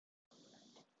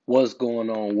What's going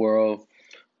on, world?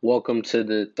 Welcome to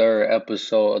the third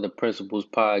episode of the Principles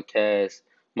Podcast.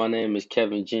 My name is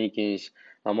Kevin Jenkins.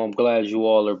 I'm glad you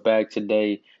all are back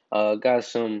today. Got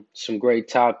some great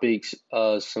topics,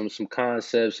 some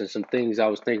concepts, and some things I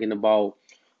was thinking about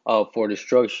for the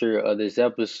structure of this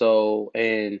episode.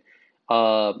 And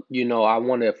I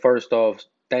want to first off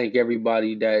thank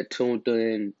everybody that tuned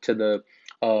in to the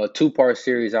two-part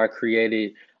series I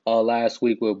created last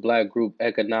week with Black Group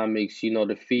Economics.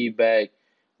 The feedback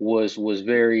was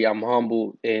very. I'm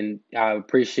humbled and I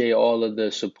appreciate all of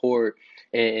the support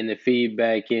and the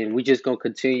feedback. And we just gonna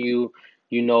continue,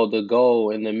 the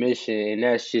goal and the mission, and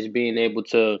that's just being able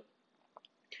to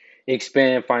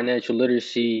expand financial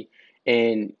literacy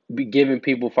and be giving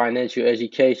people financial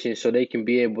education so they can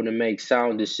be able to make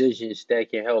sound decisions that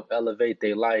can help elevate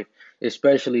their life,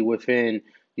 especially within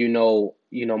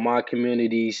my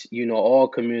communities, all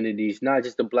communities, not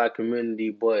just the Black community,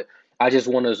 but I just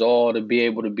want us all to be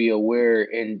able to be aware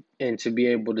and to be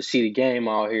able to see the game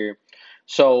out here.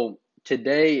 So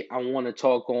today I want to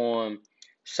talk on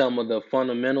some of the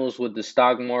fundamentals with the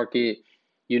stock market.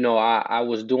 I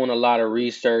was doing a lot of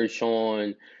research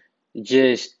on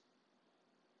just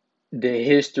the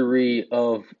history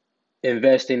of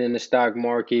investing in the stock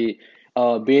market,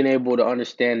 being able to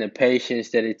understand the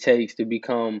patience that it takes to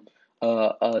become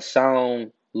a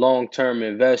sound long-term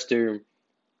investor.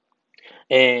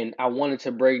 And I wanted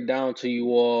to break down to you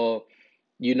all,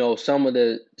 some of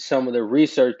the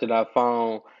research that I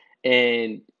found.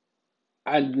 And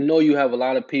I know you have a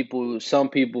lot of people. Some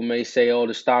people may say, "Oh,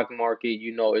 the stock market,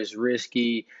 is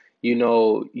risky.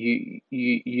 Your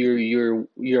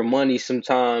money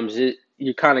sometimes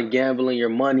you're kind of gambling your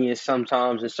money, and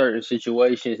sometimes in certain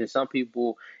situations." And some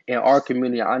people in our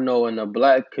community, I know in the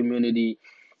Black community,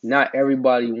 not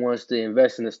everybody wants to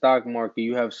invest in the stock market.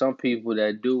 You have some people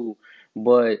that do,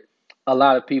 but a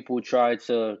lot of people try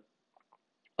to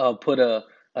put a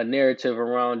narrative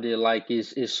around it like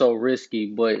it's so risky.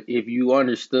 But if you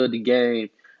understood the game,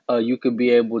 you could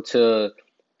be able to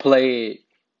play it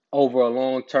over a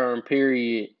long term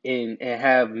period and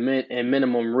have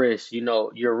minimum risk.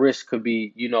 Your risk could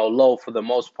be low for the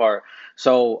most part.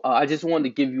 So I just wanted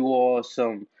to give you all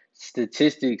some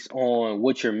statistics on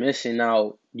what you're missing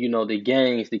out.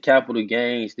 The capital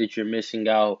gains that you're missing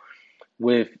out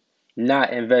with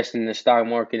not investing in the stock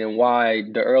market, and why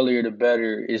the earlier the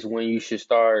better is when you should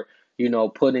start,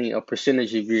 putting a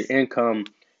percentage of your income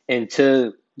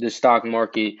into the stock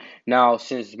market. Now,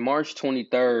 since March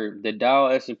 23rd, the Dow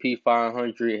S&P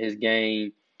 500 has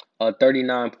gained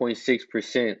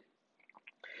 39.6%.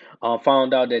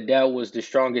 Found out that that was the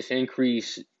strongest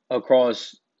increase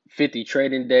across 50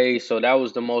 trading days. So that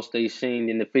was the most they've seen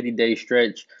in the 50-day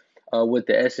stretch with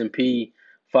the S&P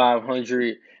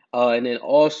 500. And then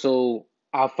also,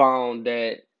 I found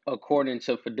that according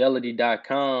to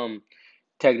Fidelity.com,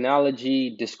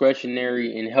 technology,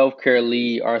 discretionary, and healthcare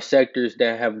lead are sectors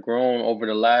that have grown over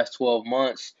the last 12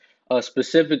 months,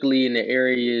 specifically in the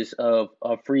areas of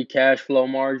free cash flow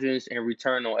margins and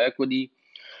return on equity.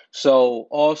 So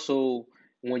also,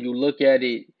 when you look at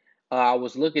it, I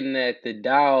was looking at the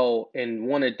Dow and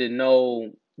wanted to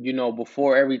know,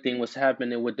 before everything was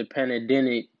happening with the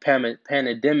pandemic,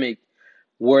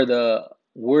 where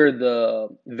the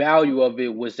value of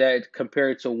it was at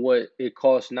compared to what it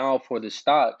costs now for the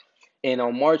stock. And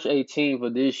on March 18th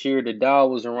of this year, the Dow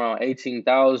was around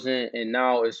 18,000, and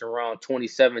now it's around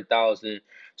 27,000.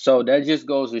 So that just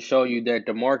goes to show you that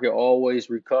the market always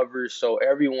recovers. So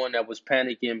everyone that was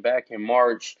panicking back in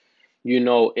March, a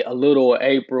little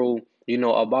April,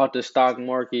 about the stock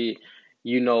market,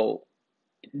 you know,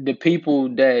 the people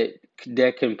that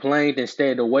complained and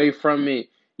stayed away from it,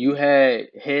 you had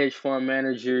hedge fund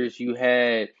managers, you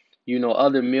had,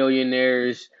 other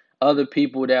millionaires, other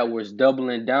people that was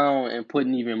doubling down and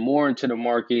putting even more into the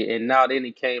market, and now then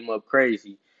it came up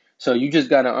crazy. So you just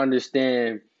got to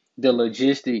understand the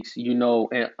logistics, and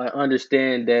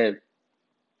understand that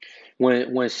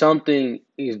when something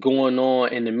is going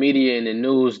on in the media and the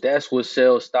news, that's what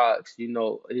sells stocks,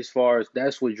 as far as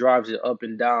that's what drives it up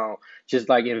and down. Just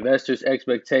like investors'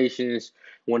 expectations,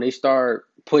 when they start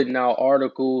putting out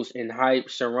articles and hype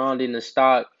surrounding the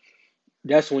stock,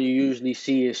 that's when you usually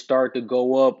see it start to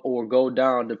go up or go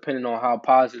down, depending on how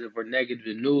positive or negative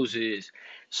the news is.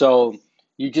 So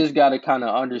you just got to kind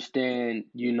of understand,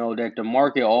 that the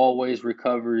market always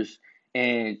recovers,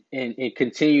 and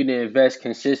continue to invest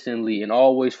consistently and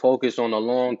always focus on the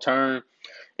long term.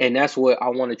 And that's what I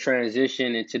want to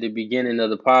transition into the beginning of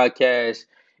the podcast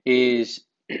is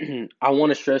I want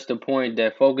to stress the point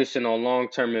that focusing on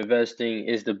long-term investing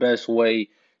is the best way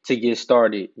to get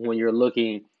started when you're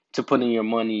looking to putting your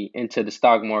money into the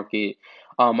stock market.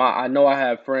 I know I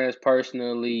have friends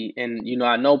personally, and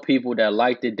I know people that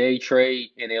like to day trade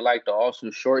and they like to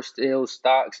also short still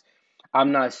stocks.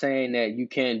 I'm not saying that you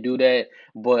can't do that,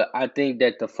 but I think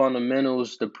that the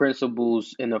fundamentals, the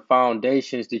principles, and the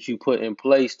foundations that you put in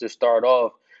place to start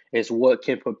off is what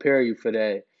can prepare you for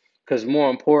that. Because more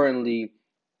importantly,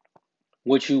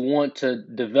 what you want to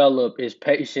develop is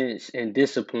patience and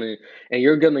discipline, and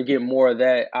you're going to get more of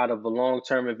that out of a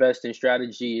long-term investing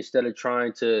strategy instead of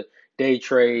trying to day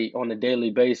trade on a daily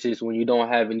basis when you don't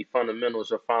have any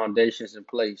fundamentals or foundations in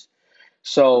place.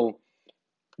 So,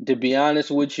 to be honest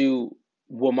with you,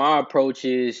 what my approach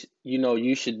is,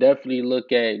 you should definitely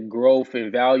look at growth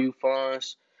and value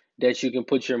funds that you can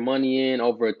put your money in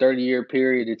over a 30-year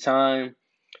period of time,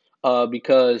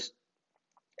 because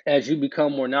as you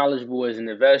become more knowledgeable as an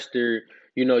investor,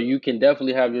 you can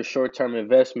definitely have your short-term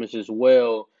investments as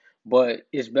well, but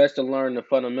it's best to learn the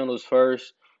fundamentals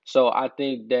first. So I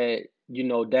think that,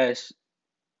 that's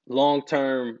long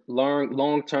term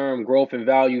growth and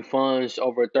value funds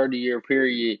over a 30-year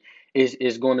period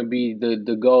is going to be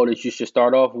the goal that you should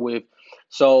start off with.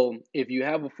 So if you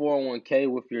have a 401k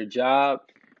with your job,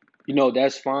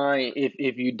 that's fine.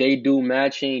 If you they do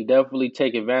matching, definitely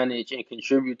take advantage and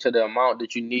contribute to the amount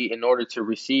that you need in order to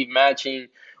receive matching.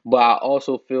 But I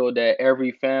also feel that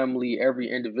every family, every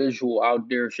individual out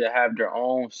there should have their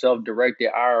own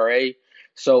self-directed IRA.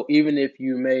 So even if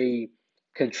you may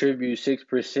contribute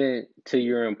 6% to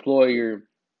your employer,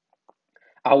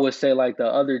 I would say like the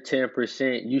other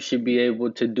 10% you should be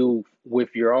able to do with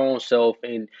your own self,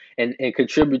 and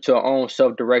contribute to your own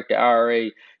self-directed IRA,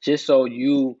 just so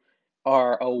you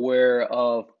are aware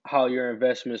of how your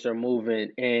investments are moving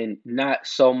and not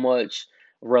so much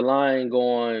relying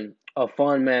on a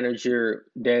fund manager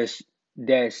that's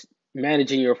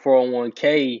managing your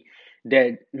 401k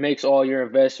that makes all your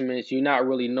investments. You're not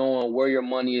really knowing where your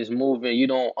money is moving. You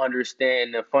don't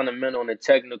understand the fundamental and the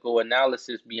technical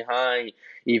analysis behind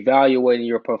evaluating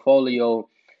your portfolio.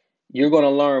 You're going to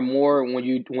learn more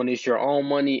when it's your own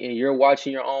money and you're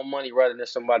watching your own money rather than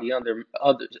somebody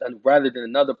rather than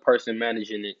another person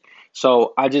managing it.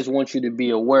 So I just want you to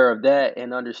be aware of that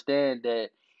and understand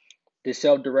that the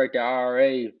self-directed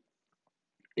IRA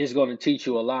is going to teach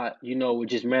you a lot, with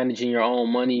just managing your own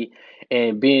money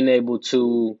and being able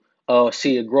to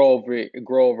see it grow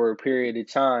over a period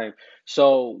of time.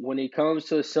 So when it comes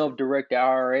to a self-directed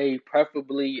IRA,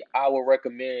 preferably I would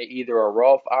recommend either a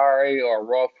Roth IRA or a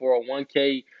Roth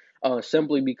 401k,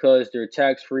 simply because they're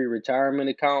tax-free retirement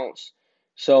accounts.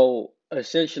 So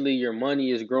essentially, your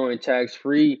money is growing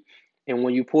tax-free, and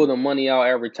when you pull the money out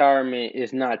at retirement,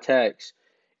 it's not taxed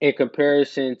in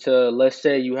comparison to, let's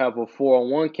say you have a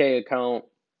 401k account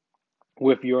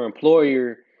with your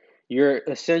employer. You're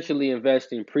essentially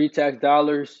investing pre-tax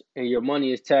dollars and your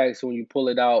money is taxed when you pull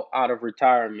it out of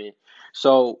retirement.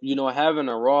 So, having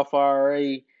a Roth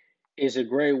IRA is a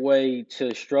great way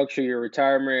to structure your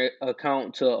retirement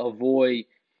account to avoid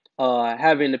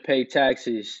having to pay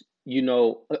taxes,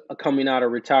 coming out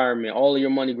of retirement. All of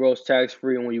your money grows tax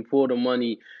free, and when you pull the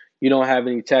money, you don't have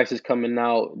any taxes coming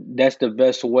out. That's the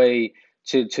best way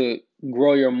to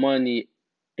grow your money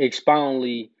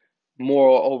expoundly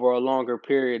more over a longer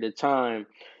period of time.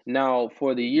 Now,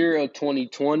 for the year of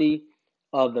 2020,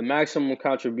 the maximum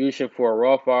contribution for a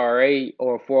Roth IRA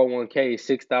or 401k is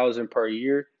 6,000 per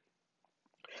year.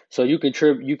 So you can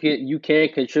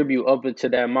contribute up into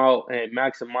that amount and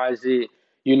maximize it,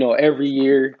 every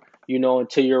year,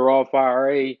 until your Roth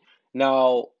IRA.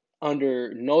 Now,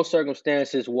 under no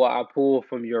circumstances will I pull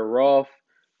from your Roth.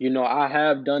 I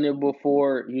have done it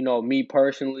before, me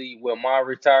personally with my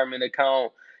retirement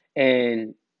account,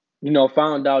 and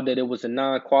found out that it was a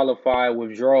non-qualified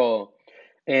withdrawal,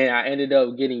 and I ended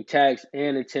up getting taxed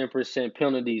and a 10%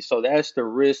 penalty. So that's the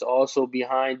risk also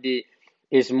behind it.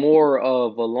 It's more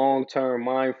of a long-term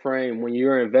mind frame. When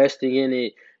you're investing in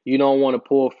it, you don't want to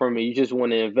pull from it. You just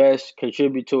want to invest,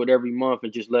 contribute to it every month,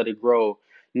 and just let it grow.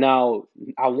 Now,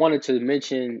 I wanted to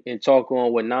mention and talk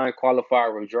on with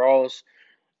non-qualified withdrawals,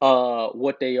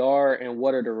 what they are and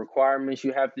what are the requirements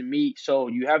you have to meet. So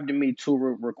you have to meet two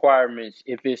requirements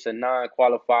if it's a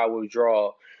non-qualified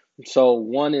withdrawal. So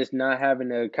one is not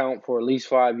having an account for at least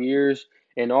 5 years,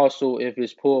 and also if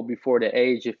it's pulled before the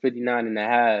age of 59 and a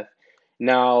half.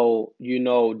 Now,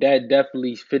 that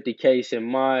definitely fit the case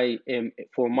in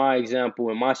for my example,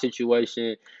 in my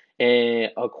situation,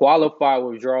 and a qualified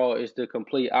withdrawal is the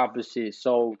complete opposite.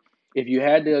 So if you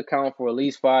had the account for at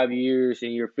least 5 years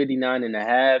and you're 59 and a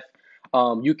half,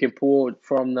 you can pull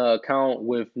from the account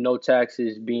with no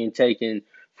taxes being taken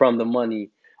from the money.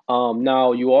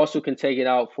 Now, you also can take it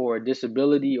out for a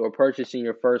disability or purchasing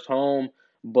your first home,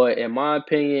 but in my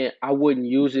opinion, I wouldn't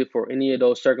use it for any of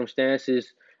those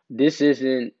circumstances. This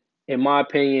isn't, in my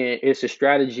opinion, it's a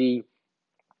strategy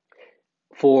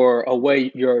for a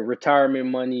way your retirement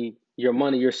money, your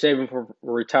money you're saving for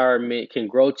retirement can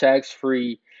grow tax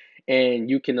free, and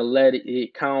you can let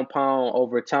it compound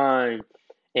over time,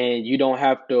 and you don't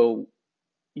have to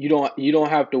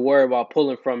worry about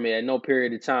pulling from it at no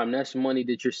period of time. That's money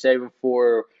that you're saving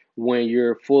for when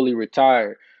you're fully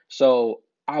retired. So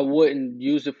I wouldn't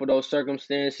use it for those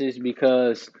circumstances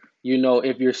because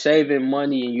if you're saving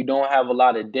money and you don't have a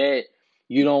lot of debt,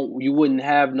 you wouldn't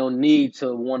have no need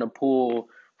to want to pull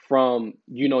from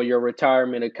your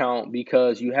retirement account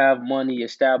because you have money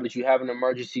established, you have an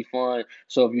emergency fund.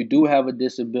 So if you do have a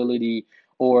disability,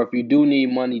 or if you do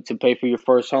need money to pay for your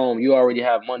first home, you already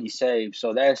have money saved.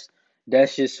 So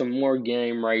that's just some more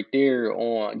game right there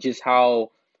on just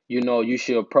how you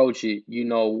should approach it,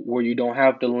 where you don't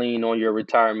have to lean on your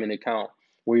retirement account,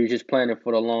 where you're just planning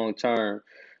for the long term.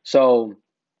 So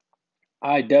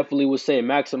I definitely would say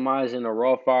maximizing a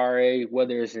Roth IRA,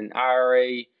 whether it's an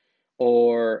IRA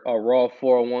or a Roth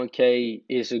 401k,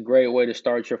 is a great way to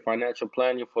start your financial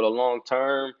planning for the long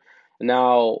term.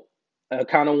 Now, I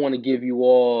kind of want to give you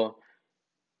all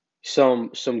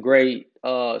some great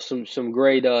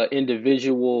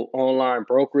individual online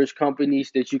brokerage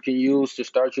companies that you can use to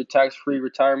start your tax-free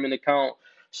retirement account.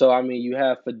 So I mean, you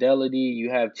have Fidelity,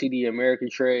 you have TD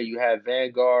Ameritrade, you have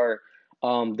Vanguard.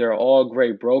 They're all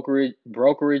great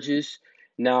brokerages.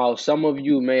 Now, some of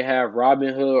you may have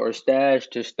Robinhood or Stash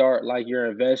to start like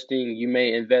you're investing. You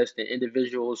may invest in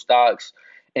individual stocks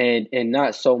and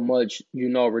not so much,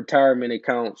 retirement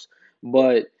accounts.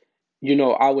 But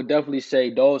I would definitely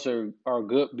say those are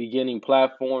good beginning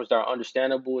platforms that are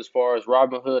understandable as far as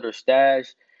Robinhood or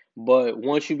Stash. But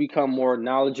once you become more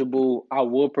knowledgeable, I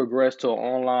will progress to an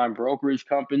online brokerage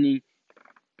company,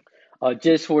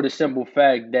 just for the simple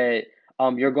fact that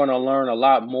you're going to learn a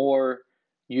lot more,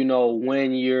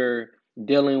 when you're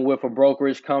dealing with a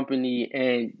brokerage company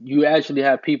and you actually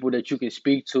have people that you can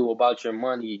speak to about your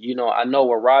money. I know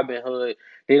with Robinhood,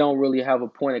 they don't really have a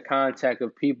point of contact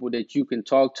of people that you can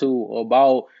talk to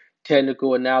about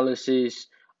technical analysis,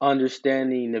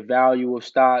 understanding the value of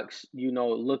stocks,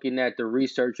 looking at the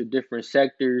research of different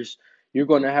sectors. You're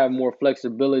going to have more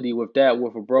flexibility with that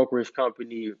with a brokerage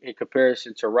company in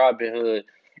comparison to Robinhood.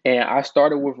 And I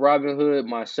started with Robinhood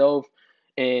myself,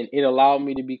 and it allowed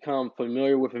me to become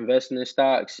familiar with investing in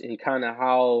stocks and kind of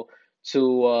how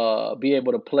to be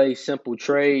able to play simple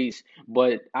trades.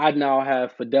 But I now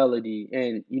have Fidelity,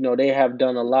 and they have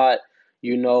done a lot,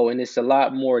 and it's a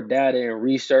lot more data and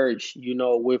research,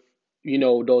 with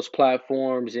those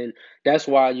platforms, and that's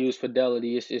why I use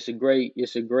Fidelity. It's a great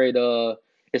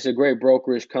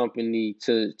brokerage company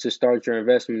to start your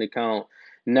investment account.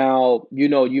 Now,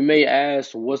 you may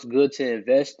ask what's good to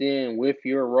invest in with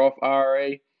your Roth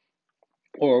IRA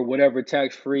or whatever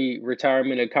tax-free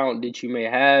retirement account that you may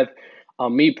have.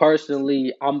 Me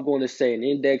personally, I'm going to say an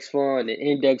index fund, an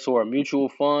index or a mutual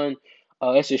fund.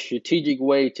 It's a strategic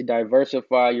way to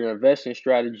diversify your investment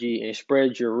strategy and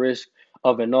spread your risk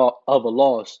of a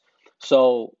loss.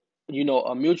 So,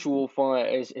 a mutual fund,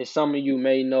 as some of you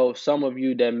may know, some of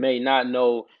you that may not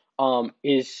know,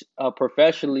 is a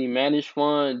professionally managed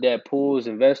fund that pools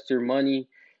investor money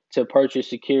to purchase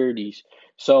securities.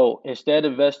 So instead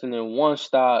of investing in one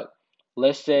stock,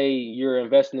 let's say you're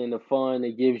investing in a fund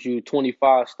that gives you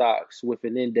 25 stocks with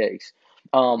an index.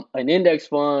 An index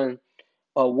fund,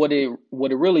 what it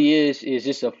really is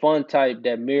just a fund type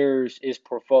that mirrors its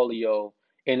portfolio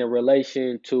in a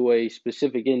relation to a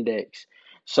specific index.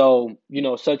 So,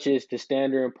 such as the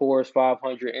Standard and Poor's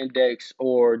 500 index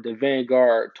or the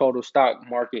Vanguard Total Stock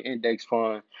Market Index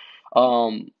Fund.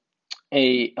 Um,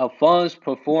 a fund's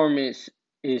performance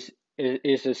is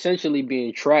essentially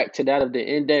being tracked to that of the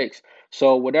index.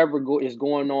 So whatever is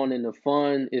going on in the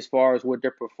fund as far as what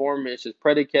their performance is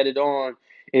predicated on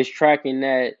is tracking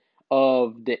that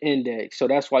of the index. So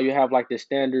that's why you have like the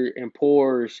Standard and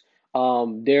Poor's.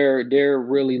 They're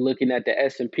really looking at the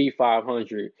S&P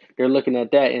 500. They're looking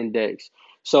at that index.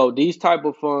 So these type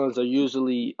of funds are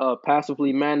usually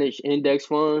passively managed index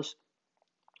funds.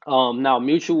 Now,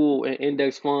 mutual and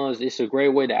index funds, it's a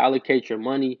great way to allocate your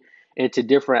money into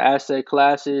different asset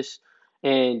classes.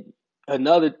 And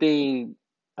another thing,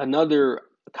 another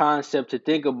concept to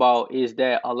think about is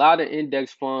that a lot of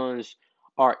index funds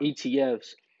are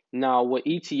ETFs. Now, what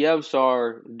ETFs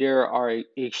are, there are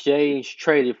exchange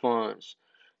traded funds.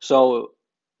 So,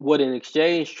 what an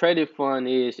exchange traded fund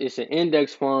is, it's an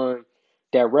index fund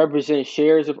that represents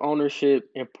shares of ownership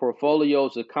and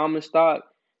portfolios of common stock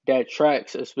that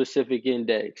tracks a specific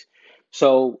index.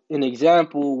 So an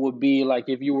example would be like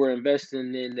if you were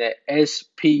investing in the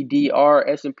SPDR,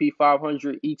 S&P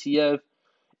 500 ETF,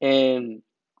 and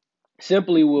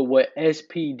simply with what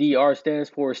SPDR stands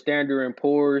for, Standard and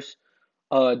Poor's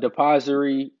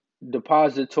depository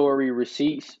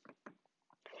receipts.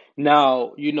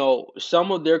 Now,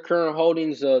 some of their current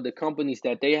holdings, the companies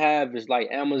that they have is like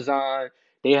Amazon,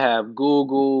 they have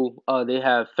Google, they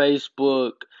have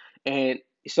Facebook, and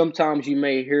sometimes you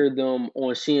may hear them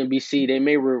on CNBC. They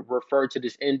may refer to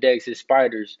this index as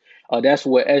spiders. That's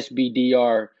what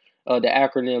SBDR, the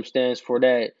acronym stands for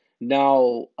that.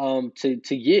 Now, to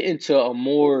get into a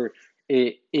more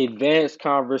advanced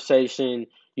conversation,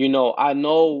 I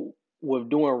know with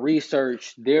doing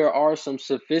research, there are some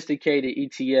sophisticated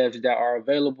ETFs that are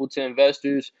available to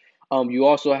investors. You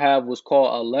also have what's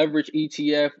called a leverage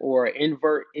ETF or an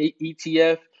invert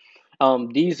ETF.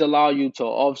 These allow you to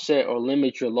offset or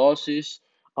limit your losses,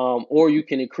 or you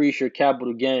can increase your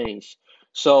capital gains.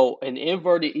 So, an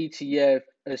inverted ETF,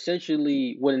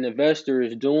 essentially, what an investor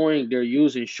is doing, they're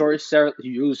using short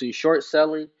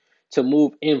selling to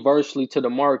move inversely to the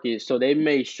market. So they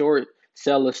may short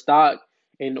sell a stock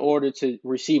in order to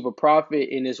receive a profit,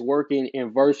 and it's working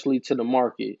inversely to the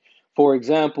market. For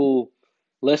example,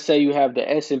 let's say you have the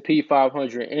S&P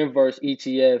 500 inverse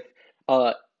ETF.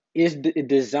 Uh, it's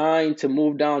designed to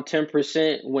move down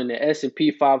 10% when the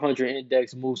S&P 500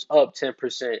 index moves up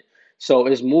 10%. So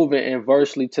it's moving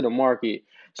inversely to the market.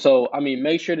 So, I mean,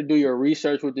 make sure to do your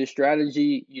research with this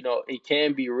strategy. It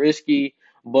can be risky,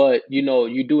 but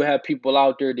you do have people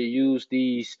out there that use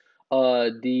these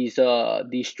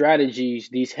strategies,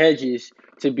 these hedges,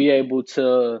 to be able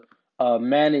to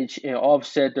manage and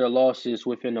offset their losses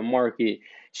within the market.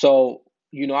 So,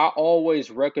 I always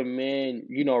recommend,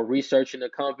 researching the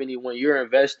company when you're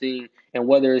investing, and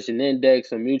whether it's an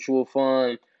index, a mutual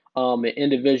fund, an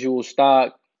individual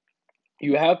stock,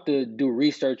 you have to do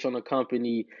research on a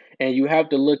company, and you have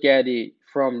to look at it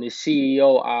from the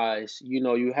CEO eyes.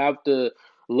 You have to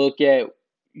look at,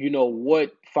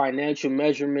 what financial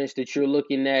measurements that you're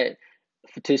looking at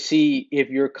to see if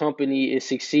your company is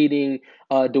succeeding.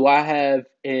 Do I have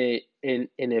an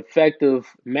effective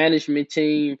management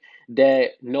team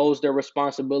that knows their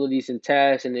responsibilities and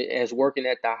tasks and is working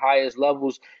at the highest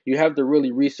levels? You have to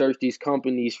really research these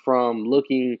companies from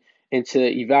looking into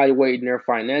evaluating their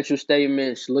financial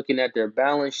statements, looking at their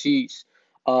balance sheets,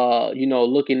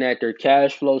 looking at their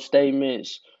cash flow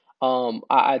statements.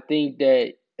 I think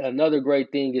that another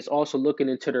great thing is also looking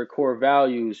into their core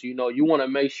values. You want to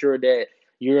make sure that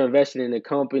you're investing in a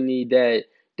company that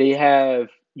they have,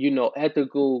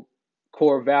 ethical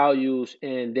core values,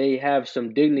 and they have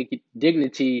some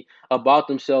dignity about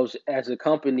themselves as a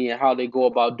company and how they go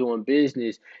about doing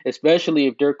business, especially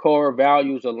if their core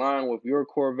values align with your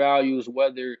core values.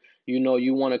 Whether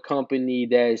you want a company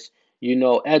that's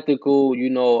ethical,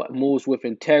 moves with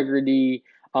integrity,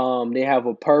 they have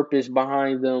a purpose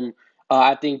behind them.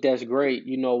 I think that's great.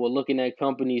 We're looking at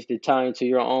companies that tie into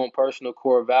your own personal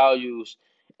core values.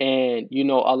 And, a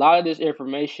lot of this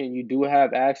information you do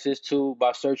have access to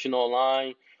by searching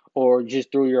online or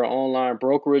just through your online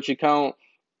brokerage account.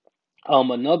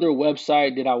 Another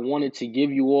website that I wanted to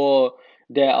give you all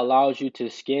that allows you to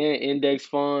scan index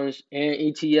funds and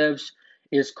ETFs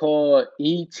is called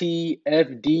etfdb.com.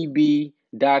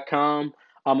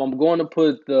 I'm going to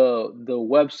put the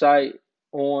website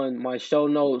on my show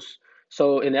notes,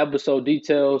 so in episode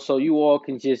details, so you all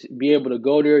can just be able to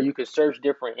go there. You can search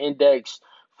different index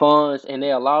funds, and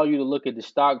they allow you to look at the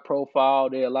stock profile.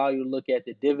 They allow you to look at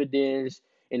the dividends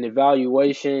and the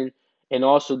valuation, and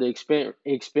also the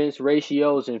expense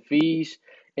ratios and fees.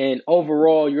 And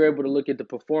overall, you're able to look at the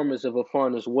performance of a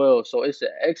fund as well. So it's an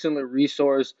excellent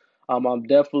resource. I'm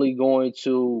definitely going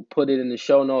to put it in the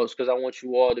show notes because I want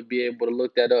you all to be able to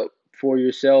look that up for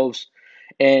yourselves.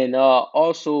 And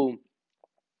also,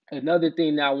 another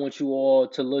thing that I want you all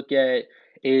to look at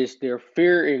is their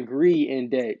fear and greed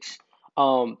index.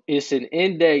 It's an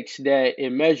index that it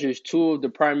measures two of the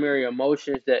primary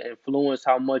emotions that influence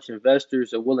how much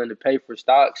investors are willing to pay for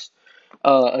stocks.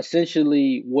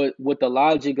 Essentially, what the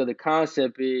logic of the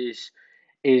concept is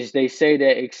they say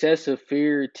that excessive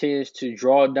fear tends to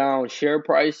draw down share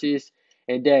prices,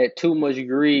 and that too much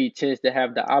greed tends to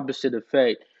have the opposite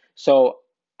effect. So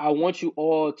I want you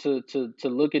all to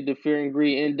look at the fear and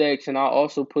greed index, and I'll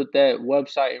also put that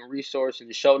website and resource in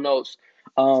the show notes,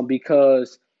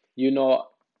 because you know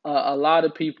a lot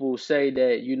of people say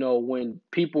that when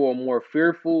people are more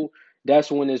fearful,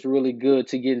 that's when it's really good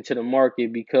to get into the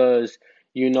market, because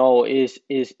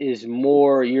is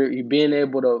more, you're being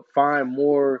able to find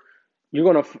more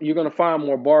you're gonna find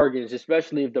more bargains,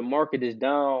 especially if the market is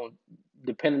down.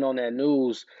 Depending on that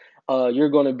news, you're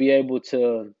gonna be able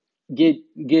to get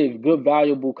give good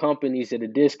valuable companies at a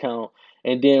discount.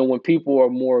 And then when people are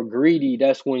more greedy,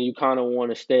 that's when you kind of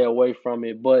want to stay away from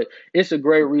it. But it's a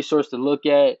great resource to look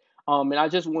at. And I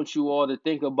just want you all to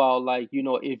think about, like,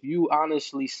 if you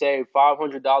honestly save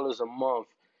 $500 a month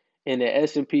in the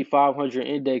S&P 500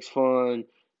 index fund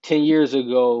 10 years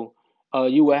ago,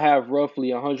 you would have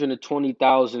roughly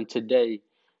 120,000 today.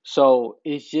 So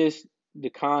it's just the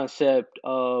concept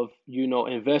of,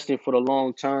 investing for the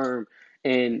long term.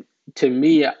 And to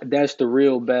me, that's the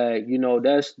real bag.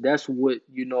 That's what,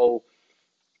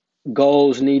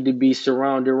 goals need to be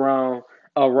surrounded around,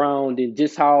 and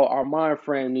just how our mind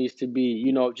frame needs to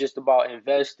be, just about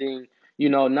investing,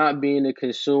 not being a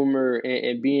consumer,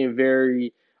 and being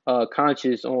very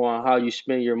conscious on how you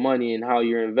spend your money and how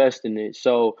you're investing it.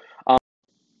 So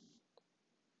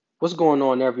what's going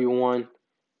on, everyone?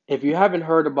 If you haven't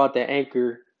heard about the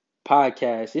Anchor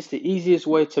podcast, it's the easiest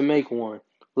way to make one.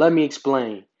 Let me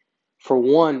explain. For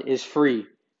one, it's free.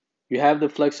 You have the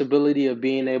flexibility of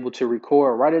being able to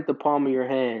record right at the palm of your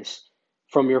hands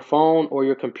from your phone or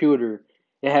your computer.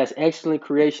 It has excellent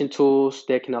creation tools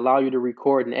that can allow you to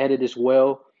record and edit as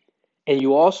well. And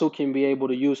you also can be able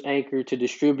to use Anchor to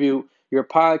distribute your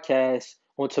podcast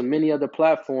onto many other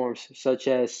platforms such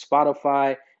as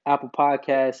Spotify, Apple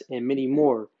Podcasts, and many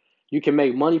more. You can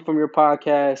make money from your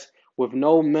podcast with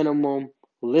no minimum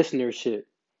listenership.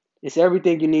 It's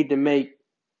everything you need to make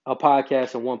a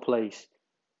podcast in one place.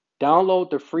 Download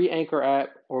the free Anchor app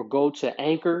or go to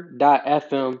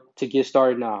anchor.fm to get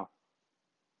started now.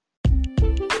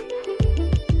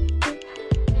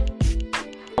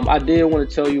 I did want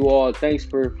to tell you all, thanks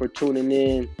for tuning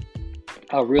in.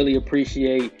 I really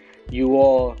appreciate you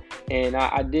all. And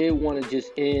I did want to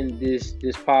just end this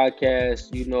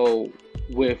podcast,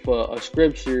 with a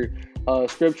scripture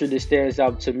that stands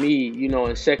out to me,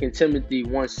 in 2 Timothy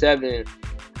 1:7.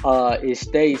 It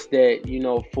states that,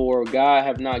 for God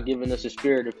have not given us a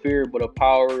spirit of fear, but of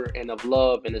power and of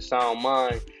love and a sound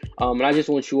mind. And I just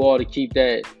want you all to keep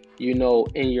that,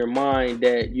 in your mind,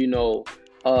 that,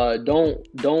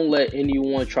 don't let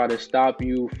anyone try to stop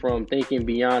you from thinking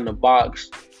beyond the box,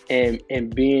 and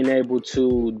being able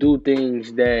to do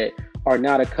things that are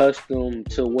not accustomed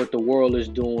to what the world is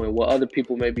doing, what other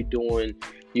people may be doing,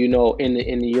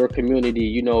 in your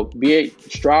community.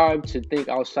 Strive to think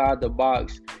outside the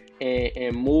box,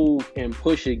 and move and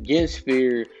push against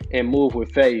fear and move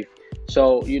with faith.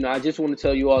 So, I just want to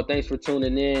tell you all, thanks for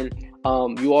tuning in.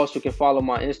 You also can follow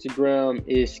my Instagram,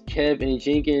 is Kevin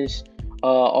Jenkins.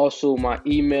 Also, my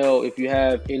email, if you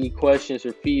have any questions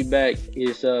or feedback,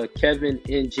 is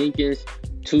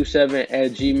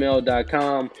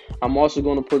kevinnjenkins27@gmail.com. I'm also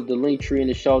going to put the link tree in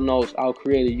the show notes. I'll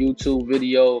create a YouTube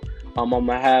video. I'm going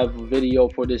to have a video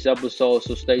for this episode,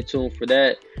 so stay tuned for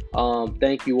that.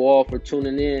 Thank you all for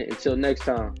tuning in. Until next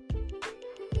time.